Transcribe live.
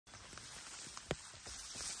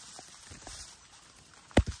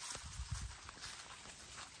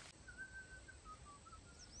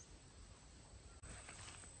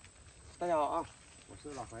大家好啊，我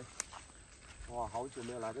是老肥。哇，好久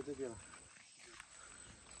没有来到这边了，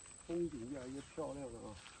风景越来越漂亮了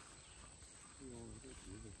啊！哎呦，这个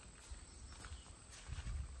橘子，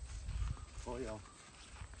哦哟，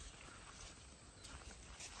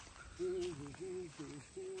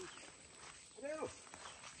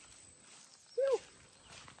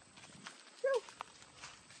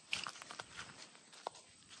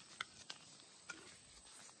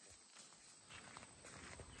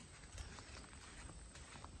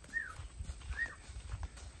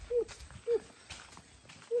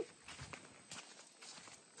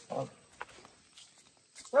好，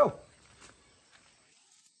走，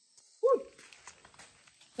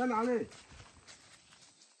在哪里？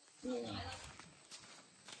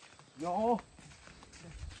有。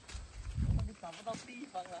你找不到地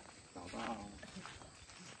方了。找到。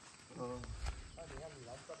嗯。那你要你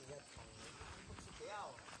来这里要抢，不吃掉。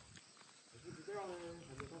不吃掉呢，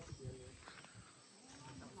还没到时间呢。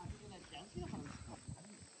那就来讲起来，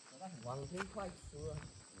往前快吃啊！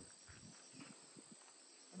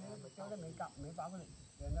交的没包的，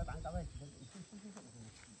人家蛋糕的，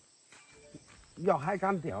要開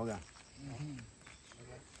間條嘅，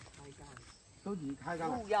開間，都自己開間。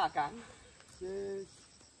烏鴉間，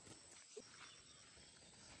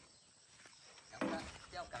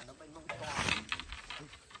釣竿都被弄斷。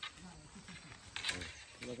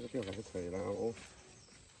那這個釣竿就可以了哦。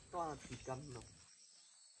斷了幾根了。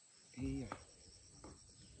哎呀，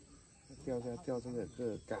釣這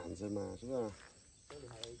個杆子嘛，是吧？這裡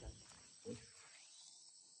還有一根。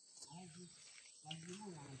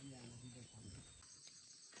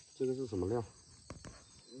這個是什麼料？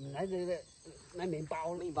那面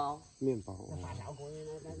包，面包。發酵過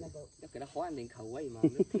那個，要給它換點口味嘛，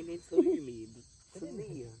天天吃玉米吃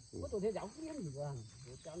膩了。我昨天聊天你說，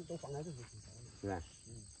我家裡都放在這裡。是吧？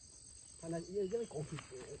他那因為過去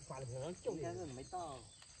發的可能就應該是沒到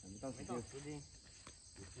時間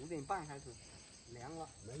，5點半開始涼了。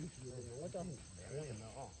沒事，我這涼了有沒有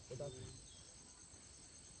哦？不到。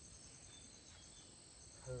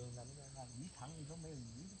可能那魚塘裡都沒有魚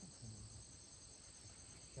都不可能。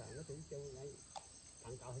像那種就來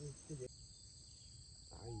蛋糕直接。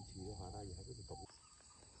打魚池嘅話，打魚喺嗰度讀。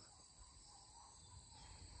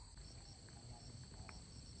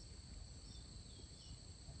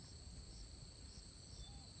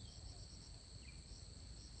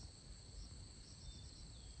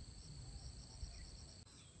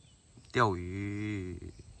钓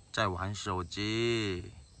鱼，在玩手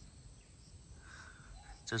机，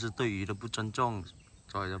这是对鱼的不尊重，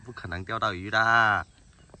所以就不可能钓到鱼啦。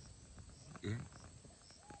耶，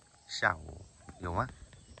下午有吗？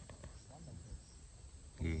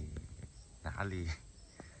咦，哪里？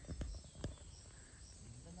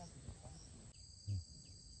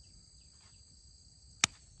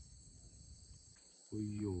哎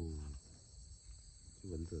呦，这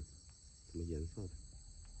蚊子什么颜色的？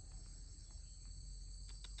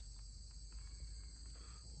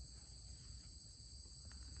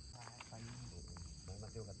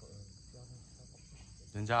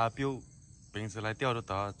人家阿彪平时来钓就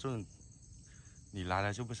得，这你来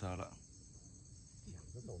了就不得了。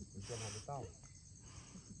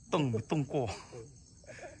动没动过？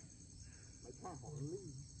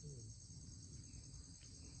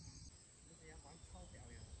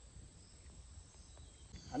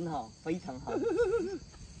很好，非常好。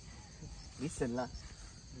你省了。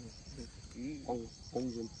鱼公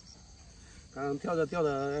斤。刚刚跳的，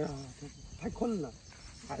哎呀，太困了，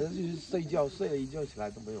还是去睡觉，睡了一觉起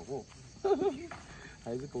来都没有货，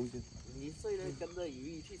还是公斤。你睡了跟着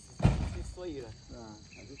鱼去睡了，是吧？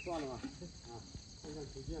还是算了吧。啊，看看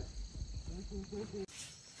图片。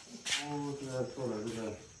哦，这个做了这个。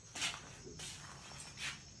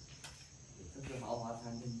这是豪华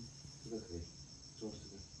餐厅。这个可以，做这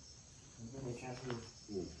个。你这没下去。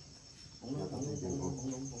红龙。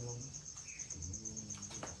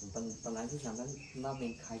本来是想在那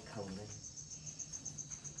边开口的，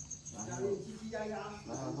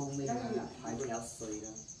然后后面排不了水了。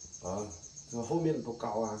啊，这个后面多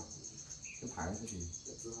高啊？就排上去。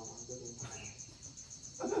就只好往这边排。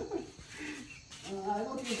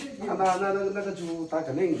那个猪，它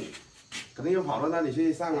肯定要跑到那里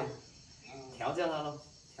去上啊。调教它喽，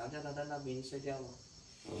调教它在那边睡觉喽。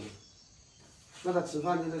那它吃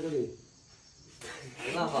饭就在这里。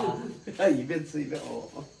没办法。他一边吃一边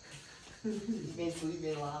哦。一边吃一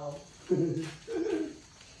边拉喽。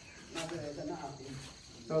那这个在那边。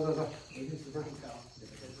走，回去吃饭。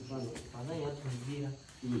反正也土地了。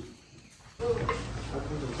那不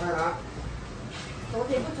煮菜了。昨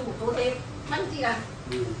天不煮，昨天忘记了。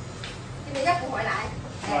今天又不回来。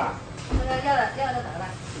是吧？要了得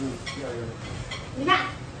了。越来越。你看。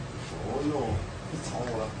哦哟，炒好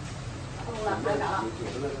了。炒好了，太好了。煮的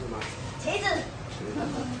那是什么？茄子。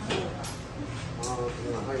啊，今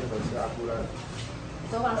晚上有本事啊，出来。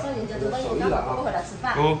昨晚12点就准备我刚好不回来吃饭。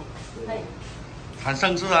不。嘿。谈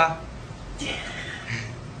政治啊。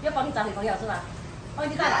要帮你找女朋友是吧？帮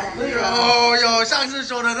你带来的。哦哟，上次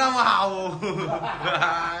说的那么好哦。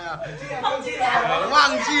哎呀，忘记了。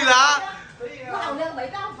忘记了啊。老娘没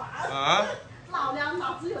办法。啊？老娘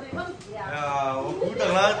脑子有点问题啊。哎呀，我苦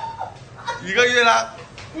等了1个月了。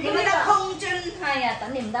你们的空军，哎呀，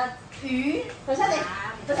等你们的鱼。等下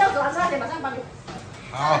我煮完12点马上帮你。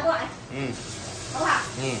好。过来。嗯。好不好？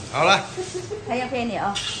嗯，好了。还要骗你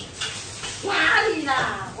哦。哪里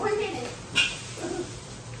啦？不会骗你。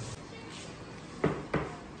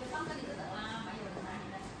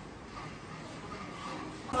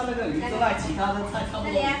那个鱼之外，其他的菜差不多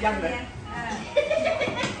一样的。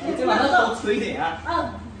你这晚上多吃一点啊。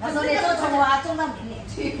我说你做葱花种到明年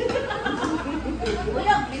去。不用，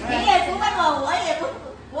你也不问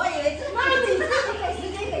我以为这那你自己给时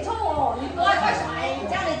间给错我，你多快甩，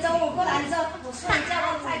叫你周五过来，你说我睡觉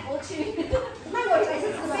了再过去。那我以为是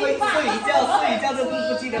睡一觉就不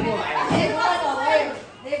记得过来了。你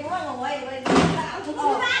不问我，我以为你知道。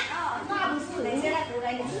那不是，你现在回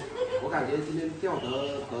来你。我感觉今天钓得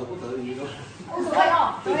不得鱼了。无所谓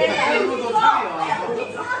哦，这么多菜哦。可以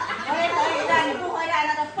的，你不回来他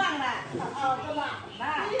就放了。哦，对吧？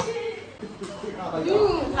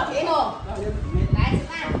好甜哦。来吃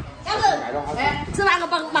饭，要是吃完我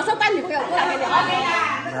马上带女朋友过来给你。OK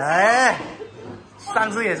的。哎，上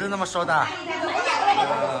次也是那么说的。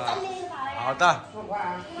好的，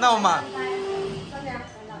那我们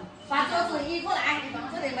把桌子移过来，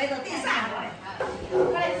这里围着地上。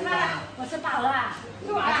快来吃饭了，我吃饱了。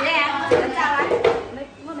阿姐，人家来，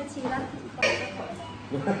我没吃了。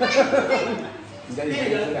你家也是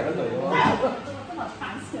2个腿哦。这么贪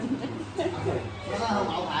心。我那很茅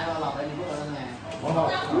台了，老肥你不喝了没？好，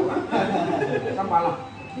上班了，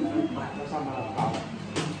要上班了，好。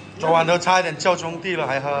昨晚都差一点叫兄弟了，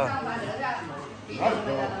还喝。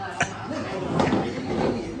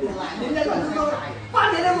人家都说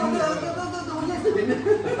半年了，我都认识人。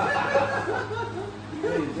可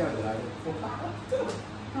以这样子来的。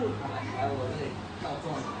来，我这里告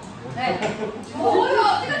状。哎，哦哟，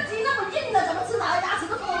这个鸡那么硬的，怎么吃它的牙齿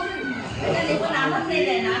都脱绿？人家你不拿那一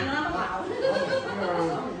点，拿那么好。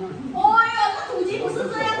哦哟，那土鸡不是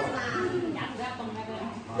这样子的，牙齿要崩那个。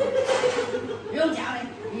不用夹嘞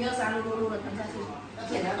，1、2、3，噜噜的吞下去。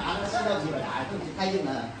现在拿那个饲料鸡来，这太硬了。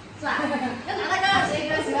是啊，要拿那个谁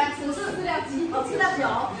喜欢吃饲料鸡，好吃到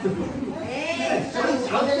脚。哎，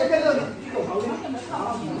好像这个好像。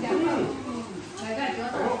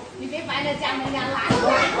你别摆着讲人家来。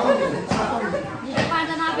你放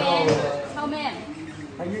在那边后面。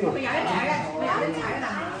太硬了。不要踩了。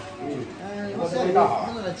我这味道好。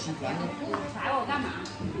踩我干嘛？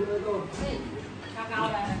高高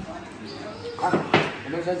的。好，我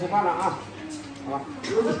们先吃饭了啊，好吧？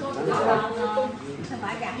很白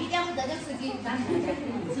讲，一要不得就吃鸡，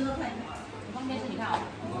吃的快。方便是你看哦，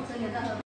这里在喝。